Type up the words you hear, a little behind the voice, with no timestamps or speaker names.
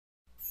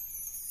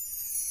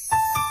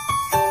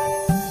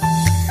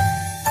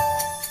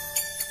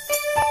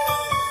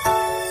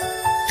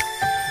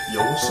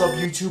up,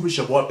 YouTube? It's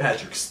your boy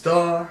Patrick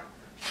Starrr.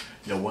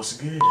 Yo, what's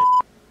good?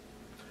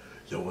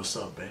 Yo, what's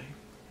up, babe?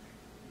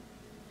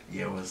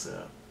 Yeah, what's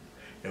up?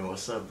 Yo,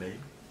 what's up, babe?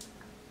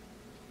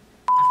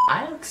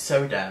 I look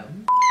so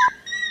dumb.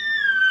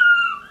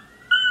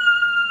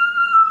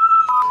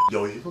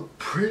 Yo, you look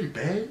pretty,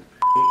 babe.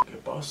 ¿Qué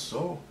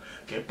pasó?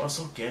 ¿Qué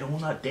pasó? ¿Quiero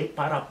una date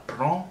para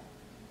prom?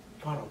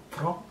 Para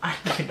prom? I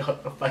don't know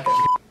what the fuck I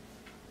mean.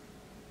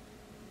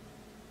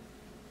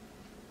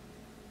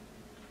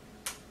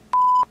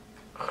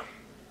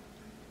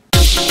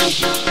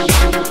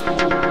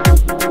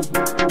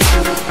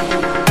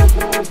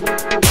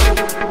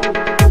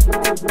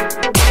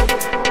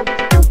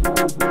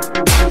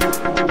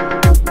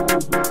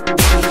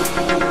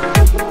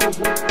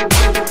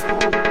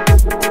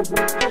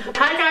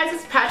 Hi guys,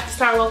 it's Patrick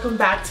Starrr. Welcome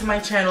back to my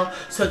channel.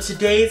 So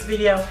today's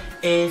video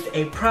is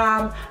a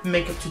prom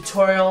makeup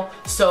tutorial.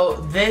 So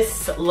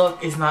this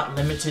look is not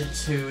limited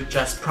to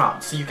just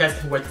prom. So you guys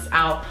can wear this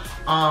out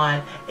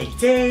on a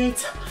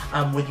date,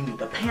 when you meet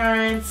the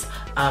parents,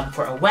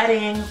 for a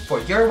wedding, for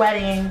your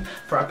wedding,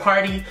 for a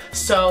party.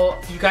 So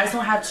you guys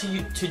don't have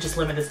to just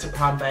limit this to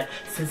prom, but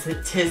since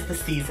it is the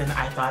season,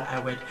 I thought I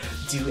would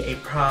do a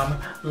prom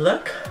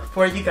look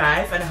for you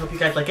guys, and I hope you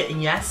guys like it.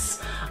 And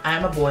yes, I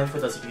am a boy, for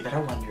those of you that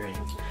are wondering.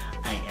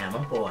 I am a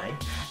boy,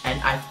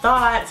 and I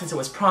thought since it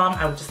was prom,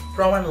 I would just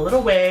throw in a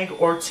little wig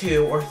or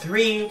two or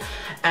three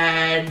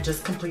and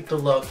just complete the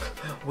look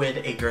with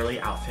a girly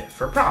outfit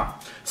for prom.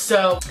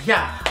 So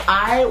yeah,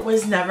 I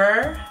was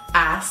never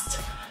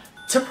asked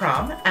to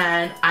prom,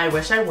 and I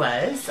wish I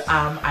was.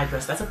 I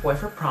dressed as a boy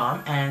for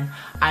prom, and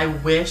I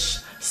wish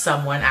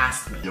someone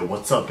asked me. Yo,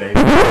 what's up, baby?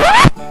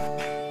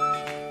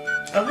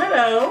 Oh,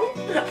 hello.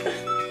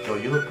 Yo,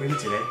 you look pretty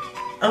today.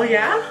 Oh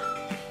yeah?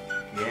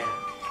 Yeah.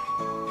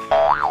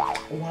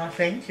 Well,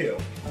 thank you.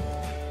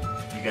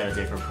 You got a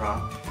date for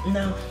prom?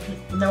 No,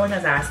 no one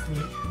has asked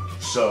me.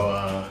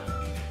 So,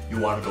 you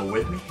wanna go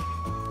with me?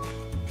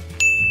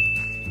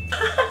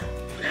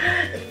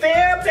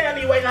 Damn,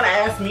 Tammy, you ain't gotta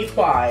ask me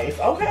twice,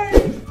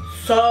 okay?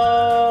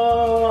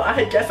 So,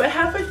 I guess I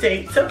have a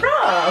date to prom.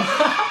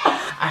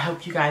 I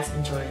hope you guys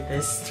enjoy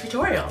this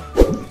tutorial.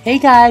 Hey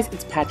guys,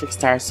 it's Patrick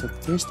Starrr. So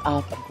first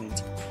off, I'm going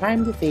to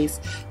prime the face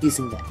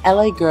using the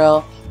LA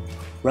Girl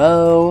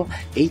Pro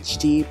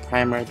HD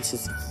primer. This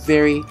is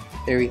very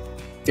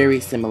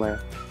similar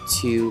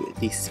to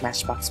the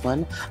Smashbox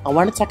one. I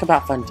want to talk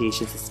about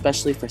foundations,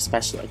 especially for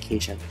special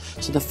occasions.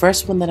 So the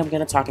first one that I'm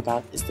going to talk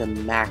about is the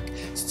MAC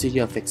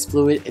Studio Fix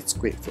Fluid. It's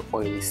great for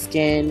oily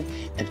skin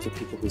and for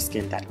people whose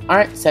skin that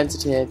aren't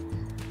sensitive,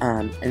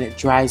 and it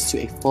dries to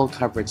a full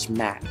coverage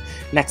matte.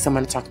 Next, I'm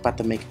going to talk about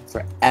the Make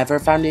Forever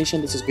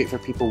foundation. This is great for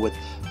people with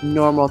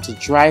normal to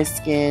dry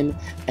skin,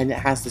 and it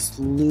has this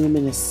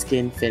luminous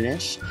skin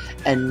finish.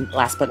 And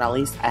last but not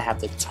least, I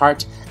have the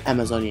Tarte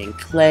Amazonian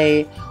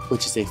Clay,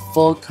 which is a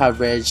full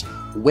coverage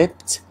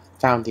whipped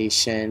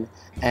foundation,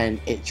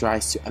 and it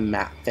dries to a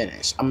matte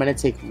finish. I'm going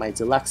to take my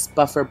Deluxe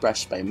Buffer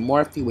brush by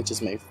Morphe, which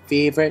is my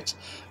favorite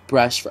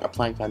brush for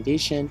applying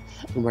foundation,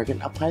 and we're going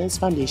to apply this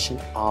foundation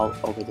all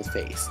over the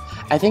face.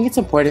 I think it's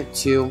important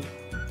to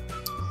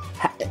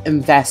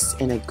invest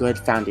in a good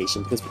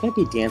foundation because we're going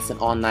to be dancing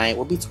all night,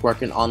 we'll be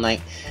twerking all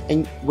night,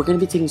 and we're going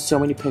to be taking so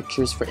many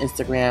pictures for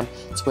Instagram,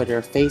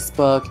 Twitter,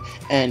 Facebook,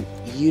 and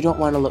you don't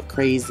want to look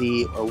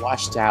crazy or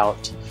washed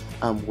out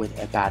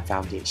with a bad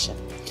foundation.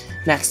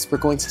 Next, we're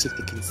going to take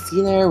the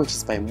concealer, which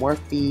is by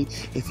Morphe.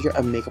 If you're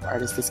a makeup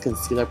artist, this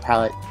concealer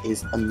palette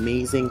is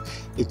amazing.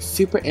 It's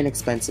super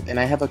inexpensive, and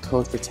I have a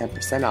code for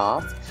 10%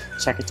 off.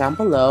 Check it down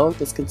below.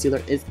 This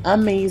concealer is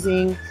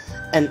amazing.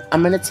 And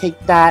I'm going to take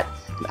that,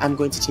 and I'm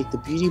going to take the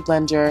Beauty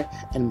Blender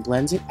and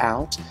blend it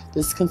out.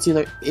 This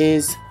concealer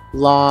is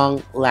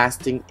long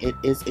lasting. It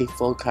is a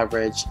full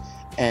coverage,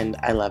 and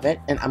I love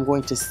it. And I'm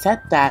going to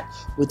set that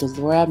with the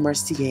Laura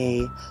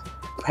Mercier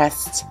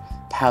pressed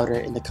powder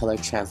in the color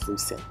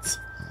Translucent.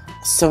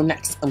 So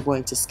next, I'm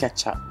going to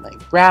sketch out my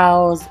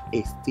brows,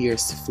 a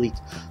Fierce Fleek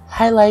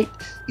highlight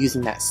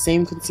using that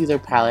same concealer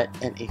palette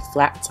and a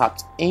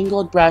flat-topped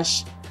angled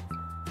brush.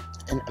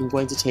 And I'm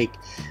going to take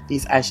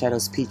these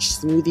eyeshadows Peach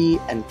Smoothie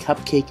and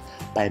Cupcake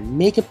by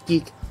Makeup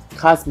Geek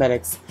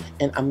Cosmetics,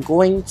 and I'm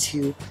going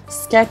to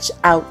sketch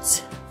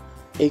out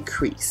a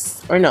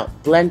crease, or no,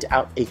 blend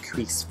out a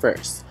crease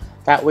first.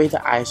 That way the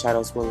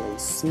eyeshadows will lay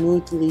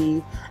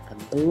smoothly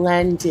and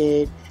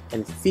blended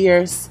and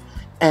fierce.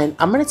 And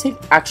I'm going to take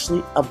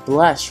actually a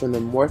blush from the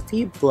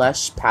Morphe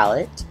blush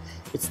palette.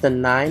 It's the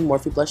 9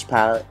 Morphe blush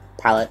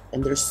palette,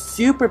 and they're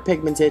super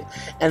pigmented,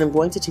 and I'm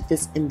going to take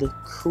this in the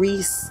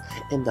crease,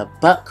 in the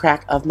butt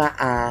crack of my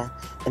eye,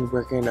 and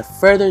we're going to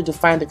further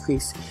define the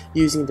crease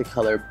using the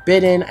color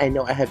Bidden. I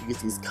know I have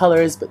used these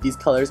colors, but these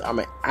colors are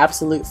my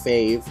absolute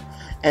fave,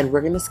 and we're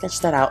going to sketch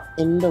that out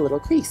in the little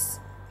crease.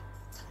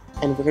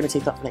 And we're going to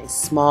take that nice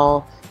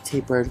small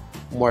tapered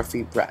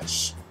Morphe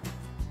brush,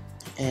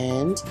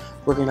 and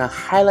we're going to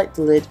highlight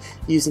the lid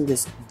using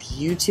this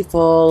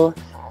beautiful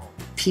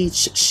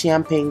peach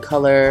champagne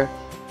color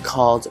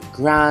called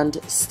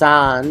Grand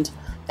Stand,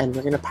 And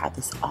we're going to pat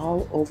this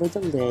all over the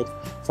lid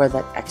for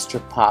that extra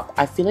pop.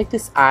 I feel like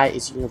this eye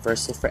is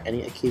universal for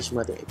any occasion,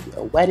 whether it be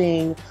a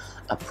wedding,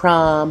 a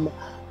prom,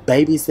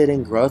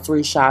 babysitting,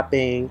 grocery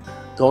shopping,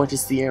 going to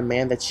see your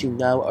man that you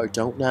know or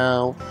don't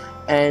know.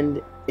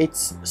 And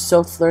it's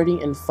so flirty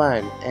and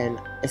fun, and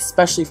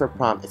especially for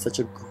prom, it's such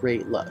a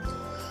great look.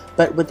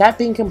 But with that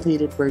being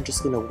completed, we're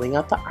just going to wing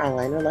out the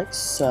eyeliner like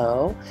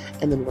so,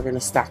 and then we're going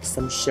to stack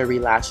some Sherry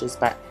Lashes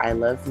by I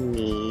Love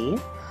Me.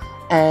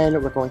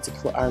 And we're going to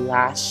curl our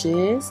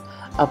lashes,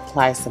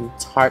 apply some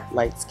Tarte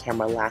Lights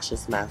Camera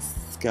Lashes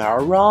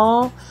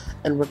mascara,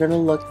 and we're going to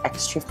look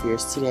extra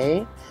fierce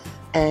today.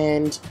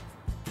 And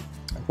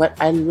what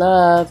I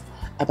love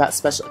about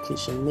special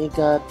occasion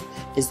makeup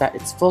is that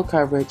it's full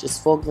coverage, it's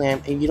full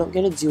glam, and you don't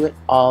get to do it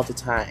all the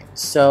time.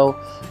 So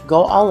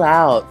go all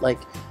out, like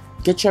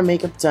get your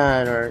makeup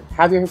done or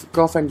have your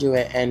girlfriend do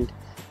it, and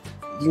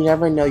you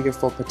never know your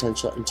full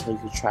potential until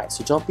you try.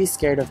 So don't be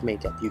scared of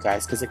makeup, you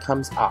guys, because it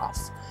comes off.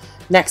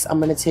 Next, I'm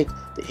going to take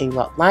the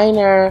Inglot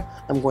liner.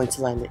 I'm going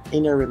to line the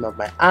inner rim of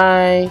my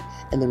eye.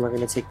 And then we're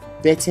going to take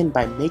Bitten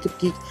by Makeup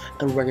Geek.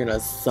 And we're going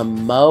to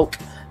smoke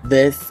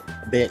this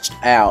bitch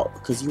out.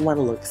 Because you want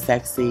to look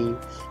sexy.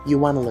 You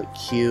want to look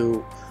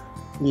cute.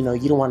 You know,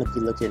 you don't want to be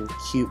looking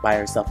cute by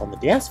yourself on the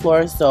dance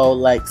floor. So,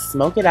 like,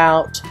 smoke it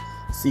out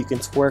so you can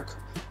twerk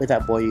with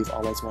that boy you've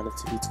always wanted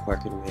to be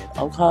twerking with.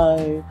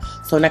 Okay.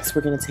 So next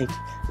we're going to take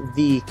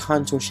the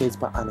contour shades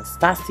by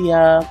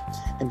Anastasia,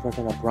 and we're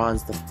going to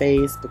bronze the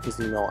face because,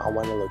 you know, I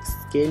want to look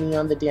skinny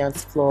on the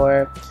dance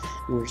floor.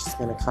 And we're just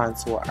going to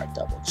contour our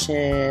double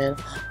chin,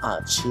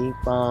 our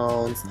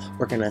cheekbones.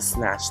 We're going to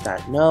snatch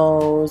that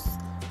nose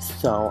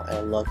so I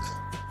look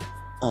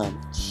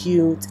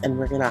cute, and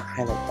we're going to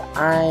highlight the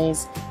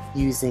eyes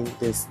using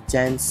this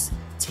dense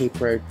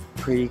tapered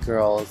Pretty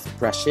Girls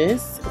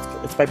brushes.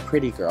 It's by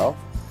Pretty Girl.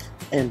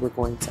 And we're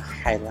going to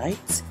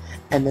highlight,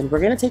 and then we're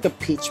going to take a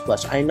peach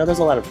blush. I know there's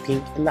a lot of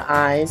pink in the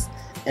eyes,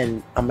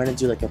 and I'm going to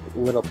do like a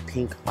little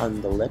pink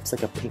on the lips,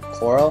 like a pink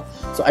coral.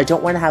 So I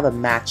don't want to have a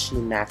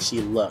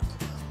matchy look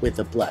with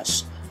the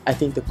blush. I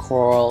think the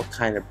coral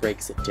kind of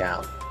breaks it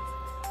down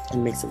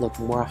and makes it look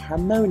more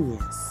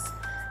harmonious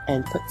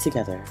and put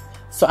together.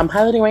 So I'm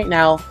highlighting right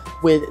now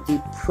with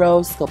the Pro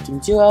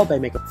Sculpting Duo by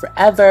Makeup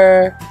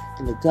Forever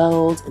in the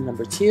gold in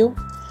number 2.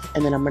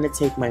 And then I'm going to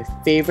take my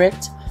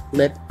favorite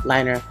lip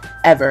liner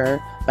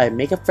ever by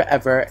Makeup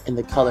Forever in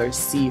the color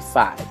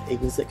C5. It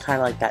gives it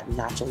kind of like that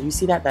natural, you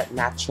see that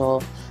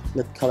natural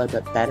lip color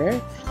but better.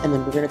 And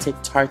then we're going to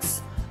take Tarte's,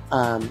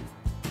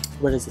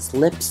 what is this,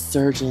 Lip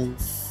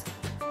Surgeon's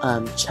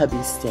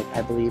Chubby Stick,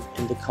 I believe,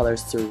 in the color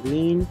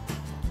Serene.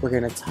 We're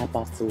going to top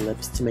off the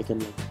lips to make them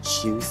look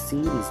juicy,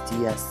 these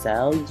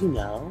DSL, you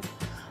know,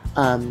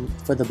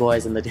 for the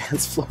boys in the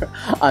dance floor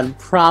on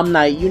prom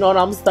night, you know what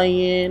I'm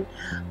saying,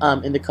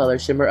 in the color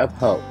Shimmer of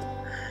Hope.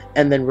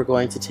 And then we're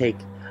going to take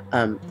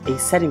a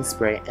setting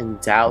spray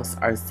and douse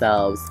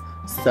ourselves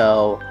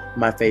so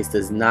my face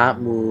does not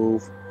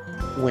move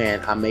when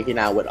I'm making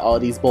out with all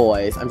these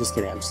boys. I'm just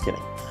kidding.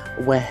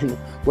 When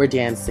we're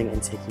dancing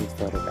and taking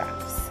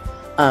photographs.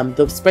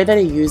 The spray that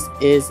I use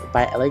is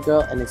by LA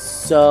Girl, and it's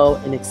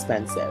so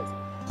inexpensive.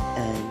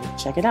 And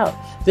check it out.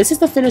 This is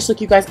the finished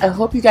look, you guys. I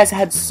hope you guys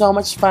had so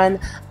much fun.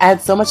 I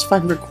had so much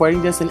fun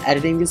recording this and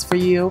editing this for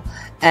you.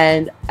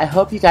 And I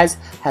hope you guys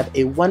have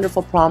a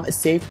wonderful prom, a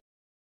safe